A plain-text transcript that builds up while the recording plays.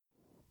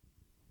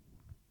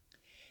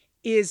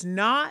Is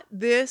not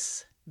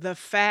this the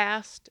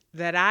fast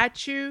that I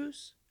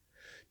choose?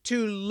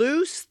 To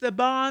loose the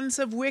bonds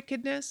of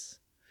wickedness,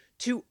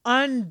 to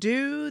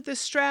undo the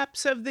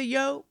straps of the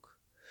yoke,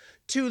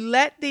 to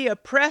let the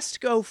oppressed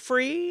go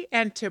free,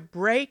 and to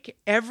break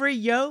every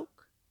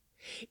yoke?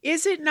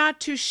 Is it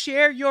not to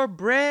share your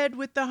bread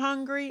with the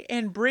hungry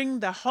and bring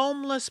the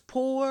homeless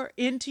poor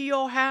into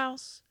your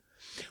house?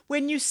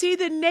 When you see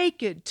the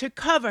naked, to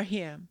cover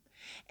him,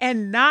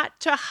 and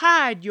not to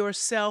hide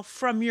yourself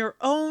from your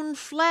own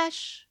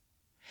flesh?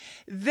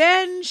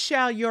 Then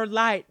shall your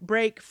light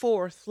break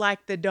forth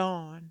like the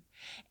dawn,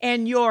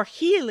 and your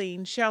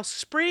healing shall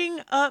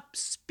spring up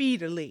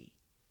speedily.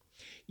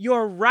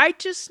 Your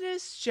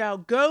righteousness shall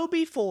go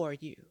before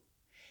you.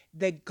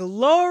 The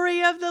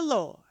glory of the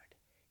Lord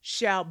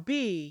shall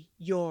be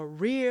your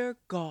rear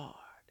guard.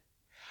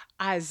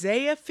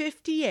 Isaiah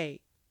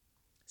 58,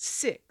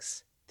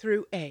 6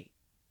 through 8.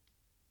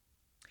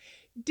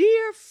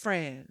 Dear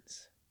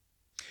friends,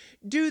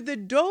 do the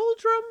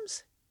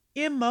doldrums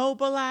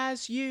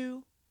immobilize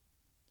you?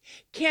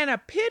 Can a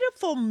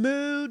pitiful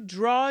mood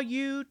draw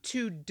you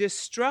to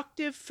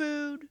destructive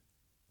food?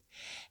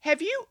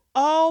 Have you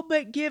all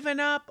but given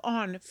up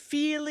on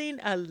feeling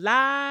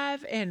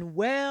alive and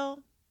well?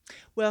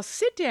 Well,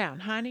 sit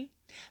down, honey.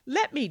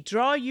 Let me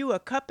draw you a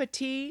cup of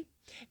tea,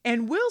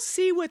 and we'll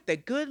see what the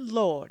good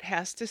Lord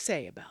has to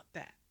say about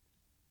that.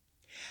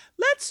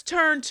 Let's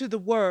turn to the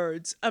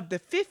words of the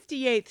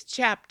 58th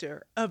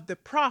chapter of the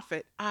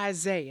prophet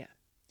Isaiah.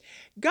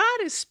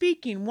 God is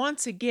speaking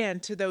once again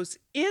to those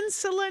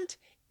insolent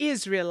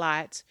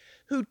Israelites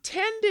who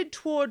tended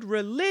toward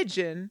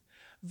religion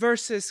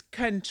versus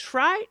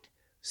contrite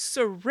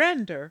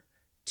surrender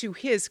to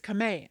his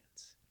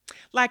commands.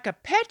 Like a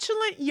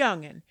petulant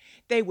young'un,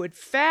 they would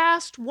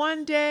fast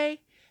one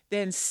day,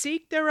 then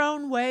seek their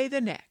own way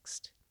the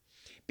next.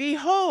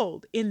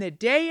 Behold, in the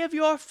day of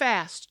your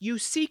fast you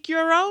seek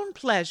your own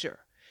pleasure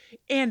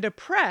and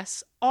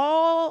oppress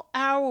all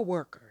our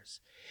workers.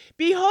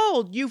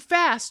 Behold, you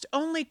fast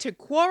only to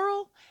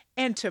quarrel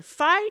and to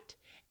fight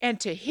and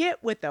to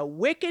hit with a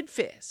wicked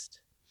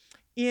fist.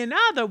 In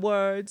other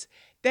words,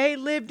 they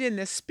lived in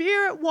the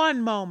spirit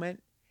one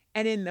moment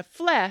and in the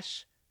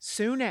flesh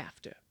soon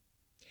after.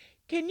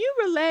 Can you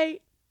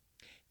relate?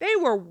 They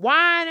were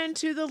whining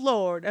to the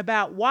Lord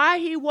about why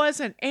he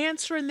wasn't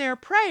answering their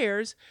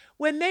prayers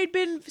when they'd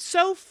been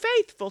so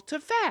faithful to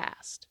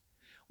fast.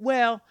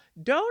 Well,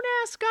 don't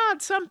ask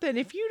God something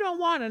if you don't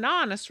want an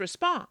honest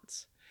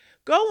response.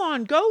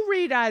 Go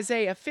read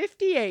Isaiah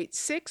 58,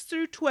 6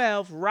 through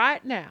 12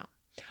 right now.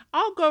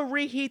 I'll go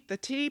reheat the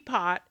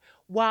teapot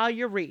while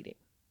you're reading.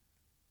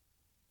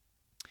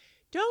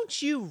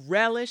 Don't you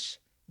relish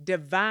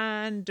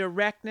divine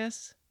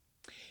directness?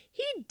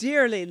 He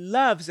dearly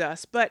loves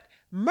us, but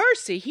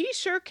mercy, he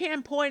sure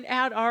can point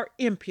out our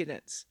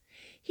impudence.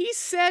 He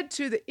said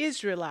to the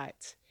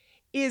Israelites,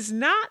 "Is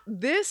not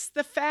this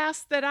the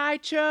fast that I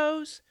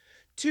chose?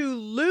 To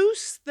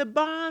loose the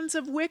bonds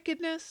of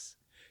wickedness,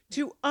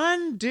 to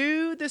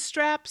undo the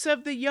straps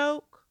of the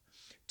yoke,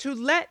 to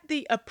let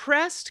the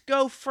oppressed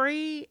go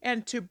free,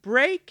 and to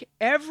break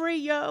every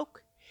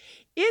yoke?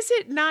 Is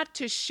it not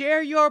to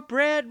share your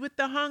bread with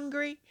the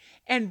hungry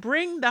and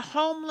bring the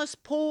homeless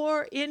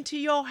poor into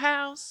your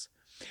house?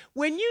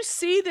 When you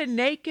see the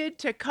naked,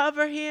 to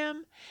cover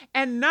him,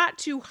 and not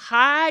to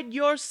hide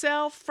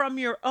yourself from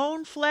your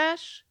own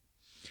flesh?"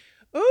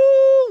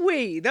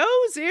 Ooh-wee,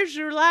 those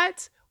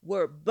Israelites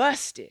were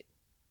busted.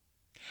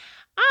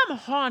 I'm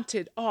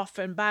haunted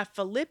often by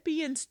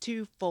Philippians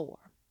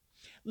 2:4.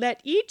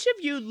 Let each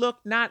of you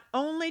look not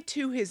only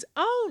to his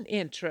own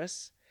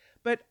interests,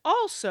 but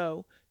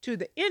also to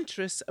the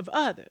interests of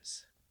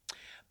others.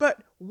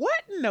 But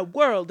what in the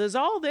world does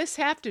all this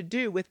have to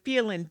do with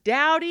feeling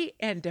dowdy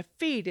and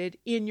defeated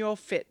in your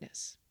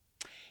fitness?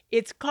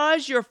 It's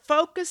 'cause you're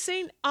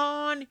focusing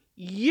on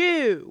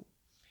you,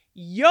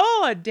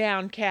 your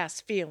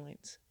downcast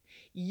feelings,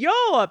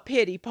 your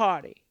pity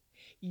party,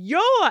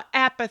 your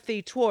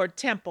apathy toward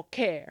temple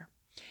care,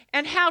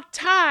 and how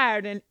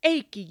tired and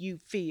achy you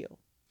feel.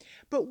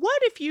 But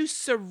what if you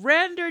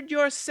surrendered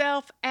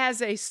yourself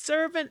as a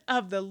servant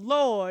of the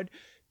Lord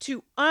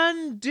to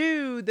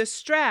undo the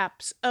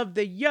straps of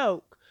the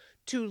yoke,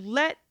 to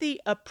let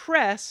the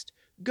oppressed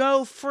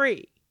go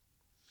free?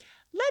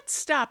 Let's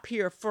stop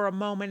here for a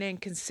moment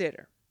and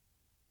consider.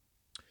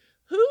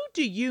 Who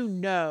do you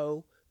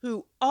know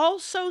who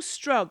also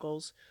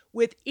struggles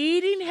with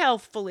eating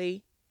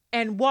healthfully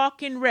and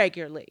walking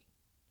regularly?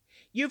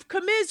 You've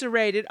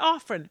commiserated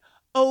often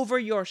over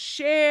your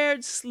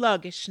shared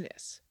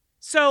sluggishness.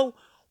 So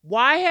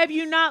why have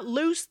you not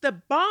loosed the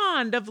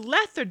bond of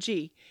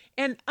lethargy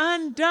and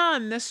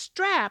undone the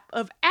strap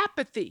of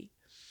apathy?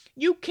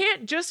 You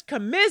can't just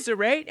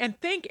commiserate and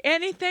think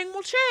anything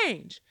will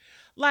change.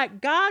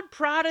 Like God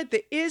prodded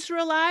the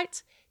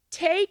Israelites,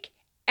 take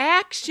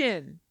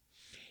action.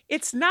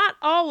 It's not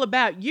all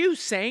about you,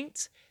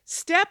 saints.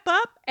 Step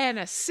up and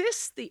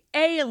assist the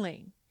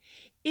ailing.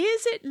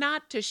 Is it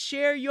not to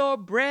share your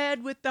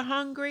bread with the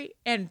hungry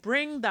and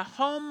bring the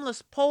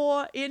homeless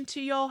poor into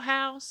your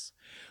house?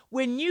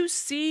 When you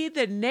see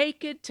the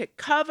naked, to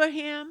cover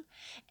him,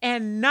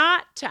 and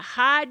not to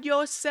hide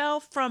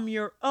yourself from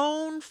your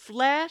own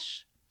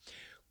flesh?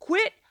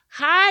 Quit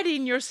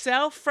hiding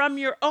yourself from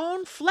your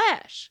own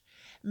flesh.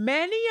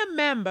 Many a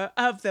member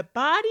of the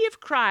body of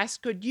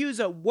Christ could use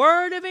a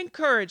word of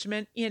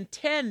encouragement in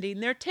tending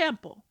their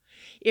temple.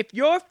 If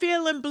you're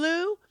feeling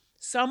blue,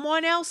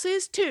 someone else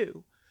is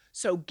too.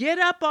 So get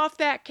up off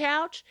that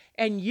couch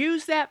and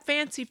use that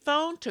fancy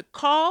phone to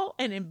call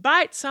and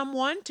invite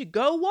someone to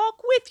go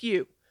walk with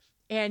you.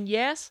 And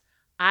yes,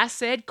 I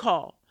said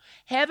call.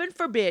 Heaven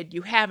forbid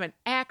you have an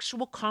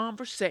actual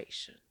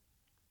conversation.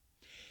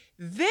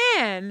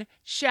 Then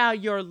shall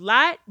your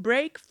light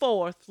break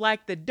forth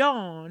like the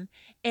dawn,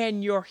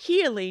 and your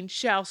healing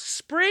shall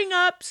spring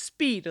up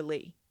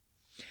speedily.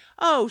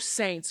 Oh,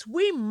 saints,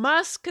 we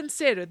must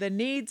consider the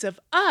needs of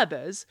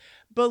others,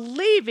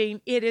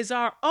 believing it is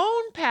our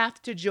own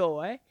path to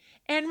joy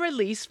and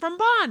release from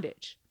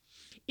bondage.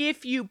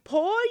 If you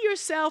pour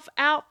yourself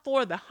out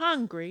for the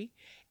hungry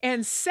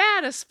and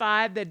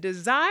satisfy the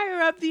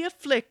desire of the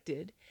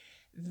afflicted,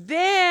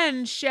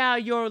 then shall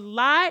your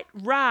light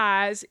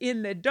rise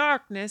in the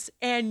darkness,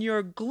 and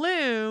your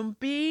gloom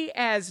be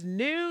as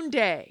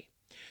noonday.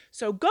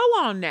 So go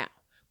on now.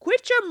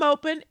 Quit your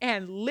moping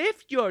and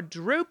lift your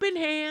drooping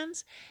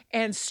hands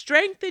and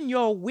strengthen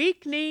your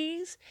weak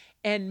knees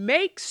and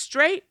make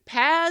straight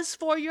paths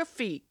for your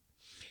feet,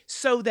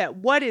 so that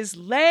what is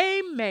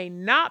lame may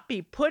not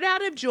be put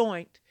out of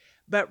joint,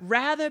 but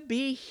rather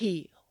be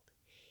healed.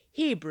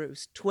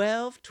 Hebrews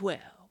 12:12.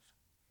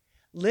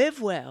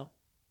 Live well,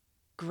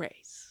 grace.